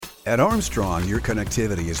At Armstrong, your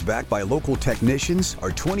connectivity is backed by local technicians,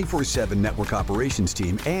 our 24/7 network operations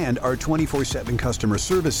team, and our 24/7 customer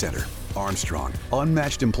service center. Armstrong,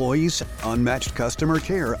 unmatched employees, unmatched customer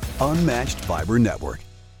care, unmatched fiber network.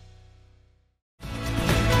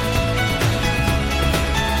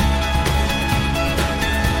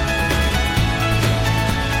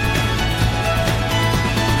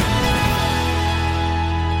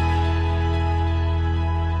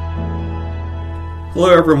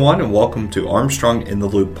 Hello everyone and welcome to Armstrong in the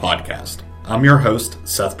Loop podcast. I'm your host,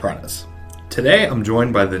 Seth Prentice. Today I'm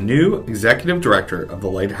joined by the new Executive Director of the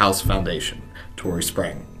Lighthouse Foundation, Tori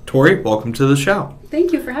Sprang. Tori, welcome to the show.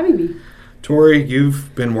 Thank you for having me. Tori,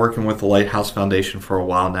 you've been working with the Lighthouse Foundation for a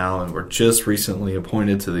while now and were just recently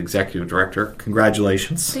appointed to the Executive Director.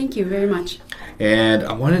 Congratulations. Thank you very much. And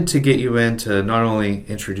I wanted to get you in to not only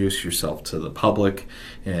introduce yourself to the public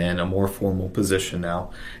in a more formal position now,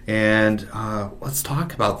 and let's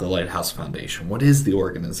talk about the Lighthouse Foundation. What is the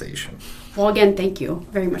organization? Well, again, thank you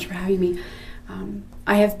very much for having me.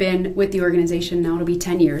 I have been with the organization now, it'll be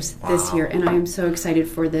 10 years this year, and I am so excited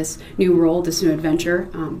for this new role, this new adventure.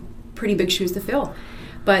 Pretty big shoes to fill.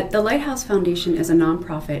 But the Lighthouse Foundation is a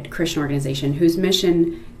nonprofit Christian organization whose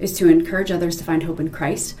mission is to encourage others to find hope in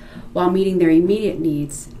Christ while meeting their immediate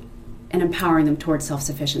needs and empowering them towards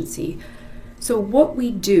self-sufficiency. So what we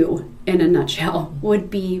do, in a nutshell, would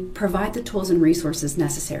be provide the tools and resources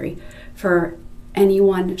necessary for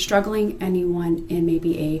anyone struggling, anyone in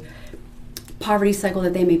maybe a poverty cycle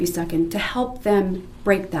that they may be stuck in, to help them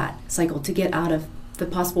break that cycle, to get out of the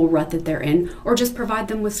possible rut that they're in, or just provide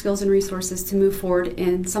them with skills and resources to move forward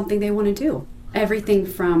in something they want to do. Everything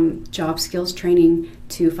from job skills training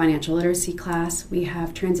to financial literacy class. We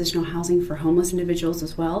have transitional housing for homeless individuals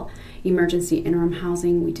as well, emergency interim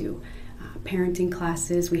housing. We do parenting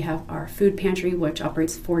classes. We have our food pantry, which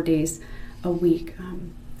operates 4 days a week.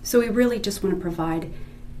 So we really just want to provide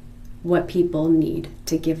what people need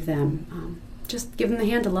to give them, just give them the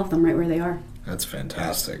hand to love them right where they are. That's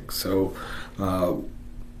fantastic. So,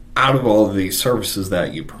 out of all of the services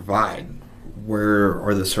that you provide, where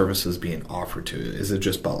are the services being offered to? Is it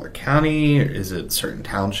just Butler County? Is it certain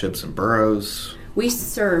townships and boroughs? We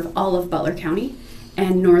serve all of Butler County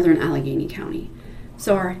and northern Allegheny County.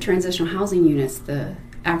 So our transitional housing units, the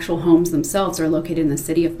actual homes themselves, are located in the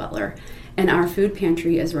city of Butler, and our food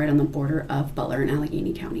pantry is right on the border of Butler and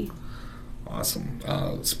Allegheny County. Awesome.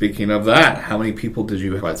 Speaking of that, how many people did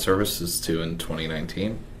you provide services to in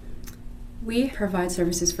 2019? We provide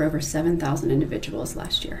services for over 7,000 individuals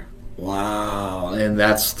last year. Wow. And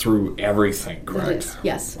that's through everything, correct? It is,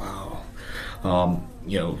 yes. Wow.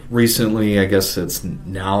 Recently, I guess it's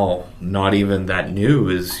now not even that new,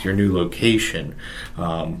 is your new location.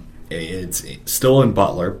 It's still in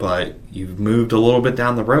Butler, but you've moved a little bit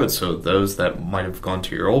down the road, so those that might have gone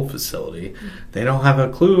to your old facility, they don't have a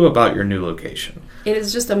clue about your new location. It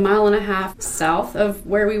is just 1.5 miles south of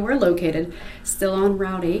where we were located, still on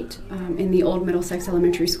Route 8 in the old Middlesex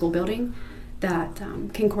Elementary School building that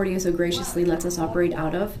Concordia so graciously lets us operate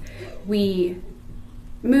out of. We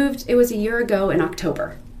moved, it was a year ago in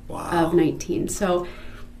October of 19, so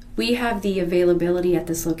we have the availability at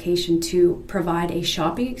this location to provide a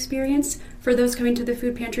shopping experience for those coming to the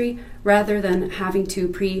food pantry rather than having to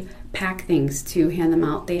pre-pack things to hand them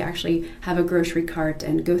out. They actually have a grocery cart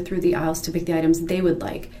and go through the aisles to pick the items they would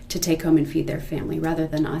like to take home and feed their family rather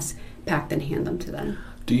than us pack and hand them to them.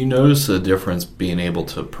 Do you notice a difference being able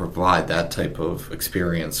to provide that type of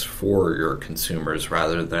experience for your consumers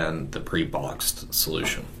rather than the pre-boxed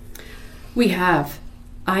solution? We have.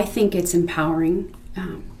 I think it's empowering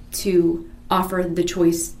to offer the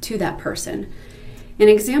choice to that person. An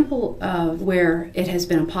example of where it has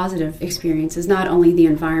been a positive experience is not only the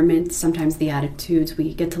environment, sometimes the attitudes,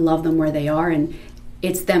 we get to love them where they are and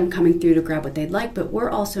it's them coming through to grab what they'd like, but we're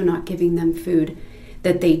also not giving them food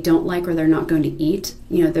that they don't like or they're not going to eat.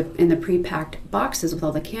 You know, in the pre-packed boxes with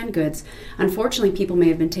all the canned goods, unfortunately people may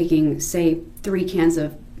have been taking, say, 3 cans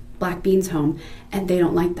of black beans home and they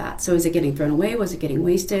don't like that. So is it getting thrown away? Was it getting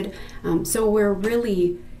wasted? So we're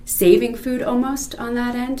really saving food almost on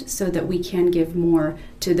that end so that we can give more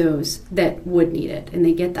to those that would need it and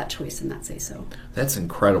they get that choice and that say so. That's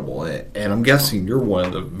incredible. And I'm guessing you're one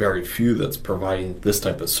of the very few that's providing this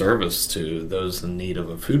type of service to those in need of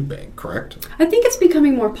a food bank, correct? I think it's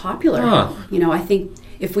becoming more popular. You know, I think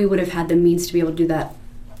if we would have had the means to be able to do that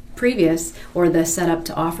previous or the setup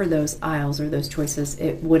to offer those aisles or those choices,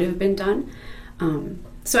 it would have been done.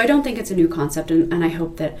 So I don't think it's a new concept and I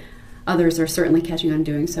hope that others are certainly catching on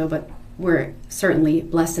doing so, but we're certainly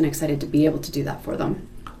blessed and excited to be able to do that for them.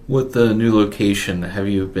 With the new location, have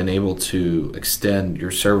you been able to extend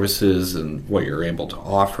your services and what you're able to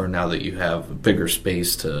offer now that you have a bigger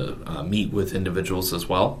space to meet with individuals as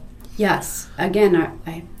well? Yes. Again,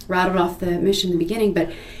 I rattled off the mission in the beginning,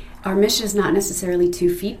 but our mission is not necessarily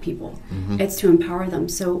to feed people. It's to empower them.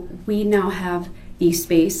 So we now have the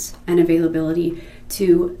space and availability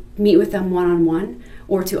to meet with them one-on-one,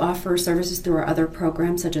 or to offer services through our other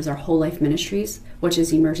programs, such as our Whole Life Ministries, which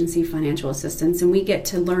is emergency financial assistance, and we get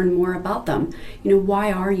to learn more about them.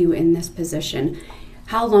 Why are you in this position?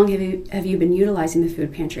 How long have you been utilizing the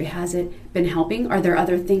food pantry? Has it been helping? Are there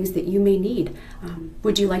other things that you may need?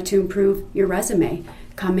 Would you like to improve your resume?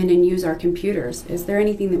 Come in and use our computers. Is there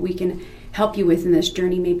anything that we can help you with in this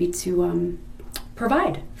journey, maybe to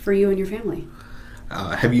provide for you and your family?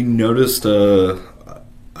 Have you noticed a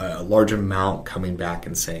large amount coming back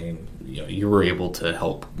and saying, you were able to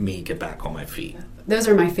help me get back on my feet? Those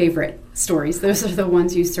are my favorite stories. Those are the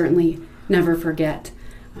ones you certainly never forget.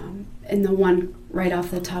 And the one right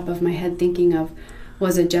off the top of my head thinking of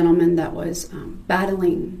was a gentleman that was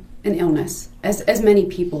battling an illness, as many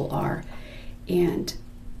people are. And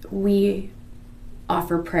we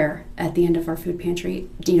offer prayer at the end of our food pantry.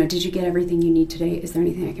 Did you get everything you need today? Is there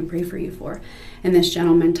anything I can pray for you for? And this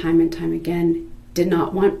gentleman, time and time again, did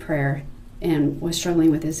not want prayer and was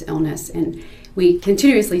struggling with his illness. And we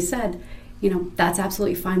continuously said, that's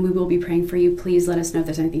absolutely fine. We will be praying for you. Please let us know if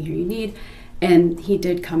there's anything here you need. And he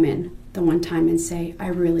did come in the one time and say, I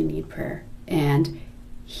really need prayer. And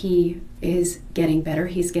he is getting better.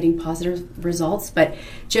 He's getting positive results. But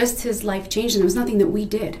just his life changed, and there was nothing that we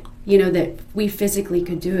did, that we physically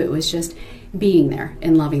could do. It was just being there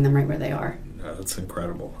and loving them right where they are. That's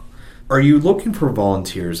incredible. Are you looking for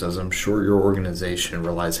volunteers, as I'm sure your organization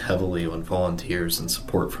relies heavily on volunteers and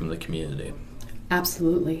support from the community?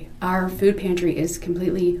 Absolutely. Our food pantry is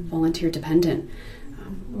completely volunteer dependent.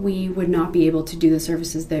 We would not be able to do the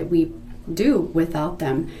services that we do without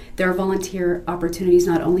them. There are volunteer opportunities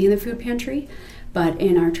not only in the food pantry, but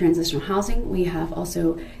in our transitional housing. We have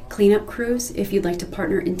also cleanup crews if you'd like to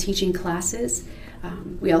partner in teaching classes.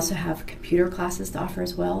 We also have computer classes to offer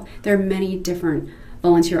as well. There are many different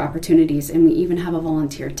volunteer opportunities, and we even have a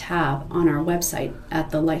volunteer tab on our website at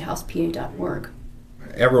thelighthousepa.org.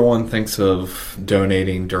 Everyone thinks of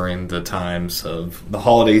donating during the times of the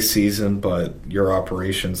holiday season, but your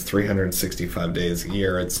operation's 365 days a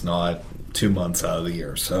year. It's not 2 months out of the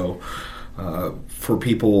year. So for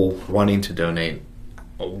people wanting to donate,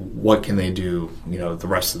 what can they do, the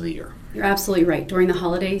rest of the year? You're absolutely right. During the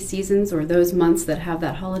holiday seasons, or those months that have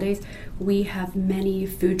that holidays, we have many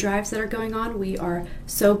food drives that are going on. We are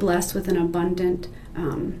so blessed with an abundant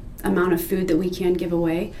amount of food that we can give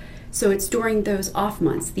away. So it's during those off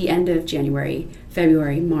months, the end of January,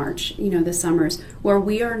 February, March, the summers, where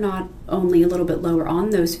we are not only a little bit lower on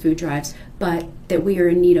those food drives, but that we are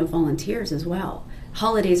in need of volunteers as well.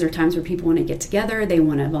 Holidays are times where people want to get together, they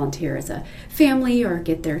want to volunteer as a family or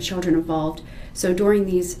get their children involved. So during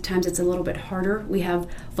these times it's a little bit harder. We have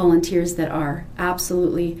volunteers that are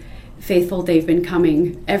absolutely faithful. They've been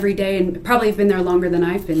coming every day and probably have been there longer than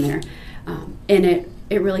I've been there. And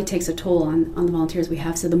it really takes a toll on the volunteers we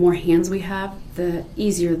have. So the more hands we have, the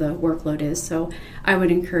easier the workload is. So I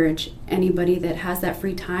would encourage anybody that has that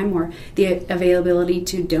free time or the availability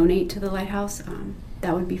to donate to the Lighthouse,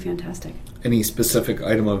 that would be fantastic. Any specific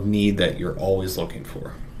item of need that you're always looking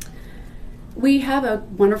for? We have a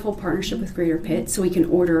wonderful partnership with Greater Pitt, so we can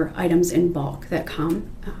order items in bulk that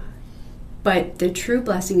come. But the true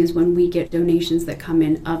blessing is when we get donations that come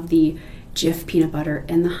in of the Jif peanut butter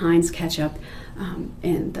and the Heinz ketchup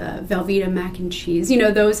and the Velveeta mac and cheese.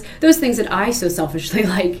 Those things that I so selfishly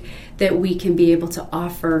like, that we can be able to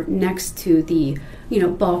offer next to the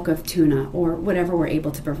bulk of tuna or whatever we're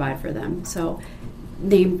able to provide for them. So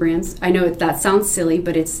name brands. I know that sounds silly,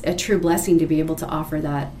 but it's a true blessing to be able to offer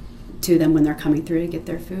that to them when they're coming through to get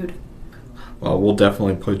their food. Well, we'll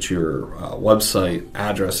definitely put your website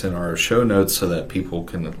address in our show notes so that people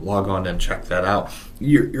can log on and check that out.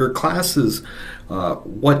 Your classes,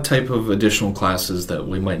 what type of additional classes that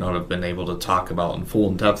we might not have been able to talk about in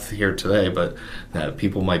full depth here today, but that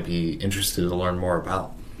people might be interested to learn more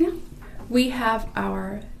about? Yeah. We have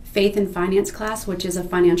our Faith and Finance class, which is a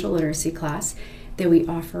financial literacy class that we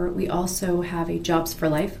offer. We also have a Jobs for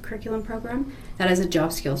Life curriculum program that is a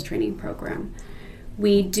job skills training program.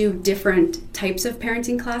 We do different types of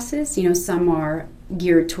parenting classes. Some are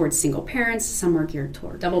geared towards single parents, some are geared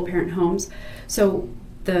toward double parent homes. So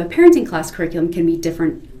the parenting class curriculum can be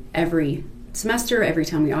different every semester, every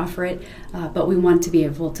time we offer it, but we want to be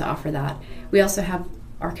able to offer that. We also have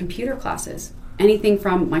our computer classes, anything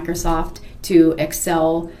from Microsoft to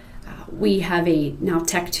Excel, We have a now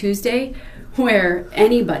Tech Tuesday where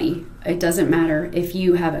anybody, it doesn't matter if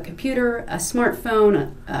you have a computer, a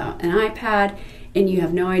smartphone, an iPad, and you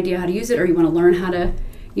have no idea how to use it or you want to learn how to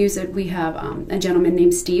use it. We have a gentleman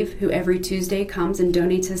named Steve who every Tuesday comes and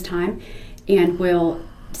donates his time and will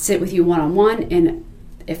sit with you one-on-one, and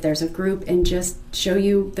if there's a group, and just show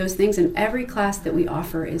you those things. And every class that we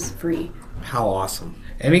offer is free. How awesome.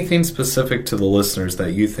 Anything specific to the listeners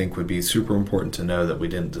that you think would be super important to know that we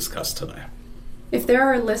didn't discuss today? If there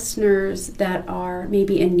are listeners that are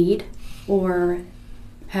maybe in need or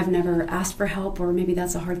have never asked for help, or maybe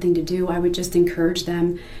that's a hard thing to do, I would just encourage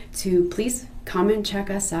them to please come and check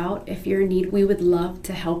us out. If you're in need, we would love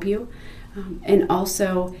to help you. And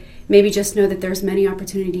also maybe just know that there's many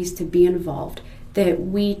opportunities to be involved, that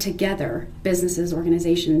we together, businesses,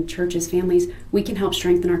 organizations, churches, families, we can help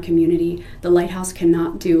strengthen our community. The Lighthouse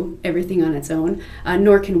cannot do everything on its own,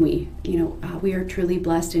 nor can we. We are truly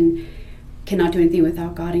blessed and cannot do anything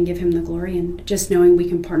without God and give Him the glory, and just knowing we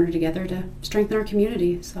can partner together to strengthen our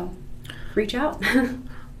community. So reach out.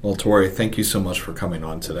 Well, Tori, thank you so much for coming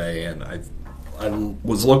on today, and I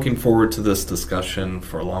was looking forward to this discussion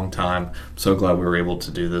for a long time. I'm so glad we were able to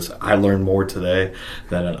do this. I learned more today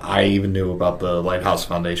than I even knew about the Lighthouse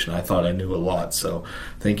Foundation. I thought I knew a lot, so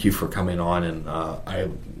thank you for coming on, and I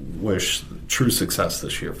wish true success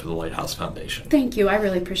this year for the Lighthouse Foundation. Thank you. I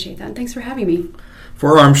really appreciate that. Thanks for having me.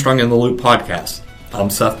 For Armstrong in the Loop podcast, I'm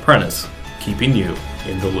Seth Prentice, keeping you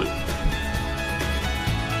in the loop.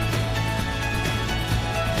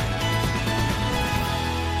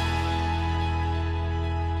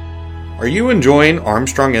 Are you enjoying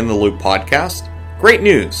Armstrong in the Loop podcast? Great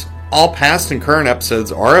news! All past and current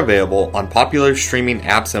episodes are available on popular streaming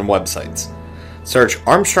apps and websites. Search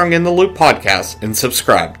Armstrong in the Loop podcast and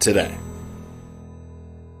subscribe today.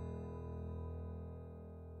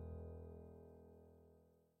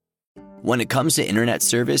 When it comes to internet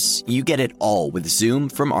service, you get it all with Zoom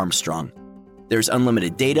from Armstrong. There's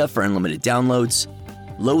unlimited data for unlimited downloads,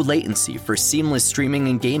 low latency for seamless streaming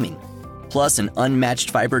and gaming, plus an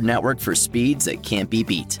unmatched fiber network for speeds that can't be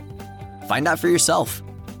beat. Find out for yourself.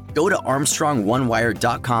 Go to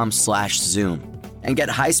armstrong1wire.com/Zoom and get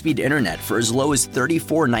high-speed internet for as low as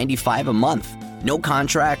 $34.95 a month. No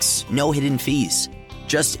contracts, no hidden fees.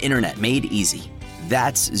 Just internet made easy.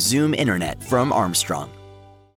 That's Zoom Internet from Armstrong.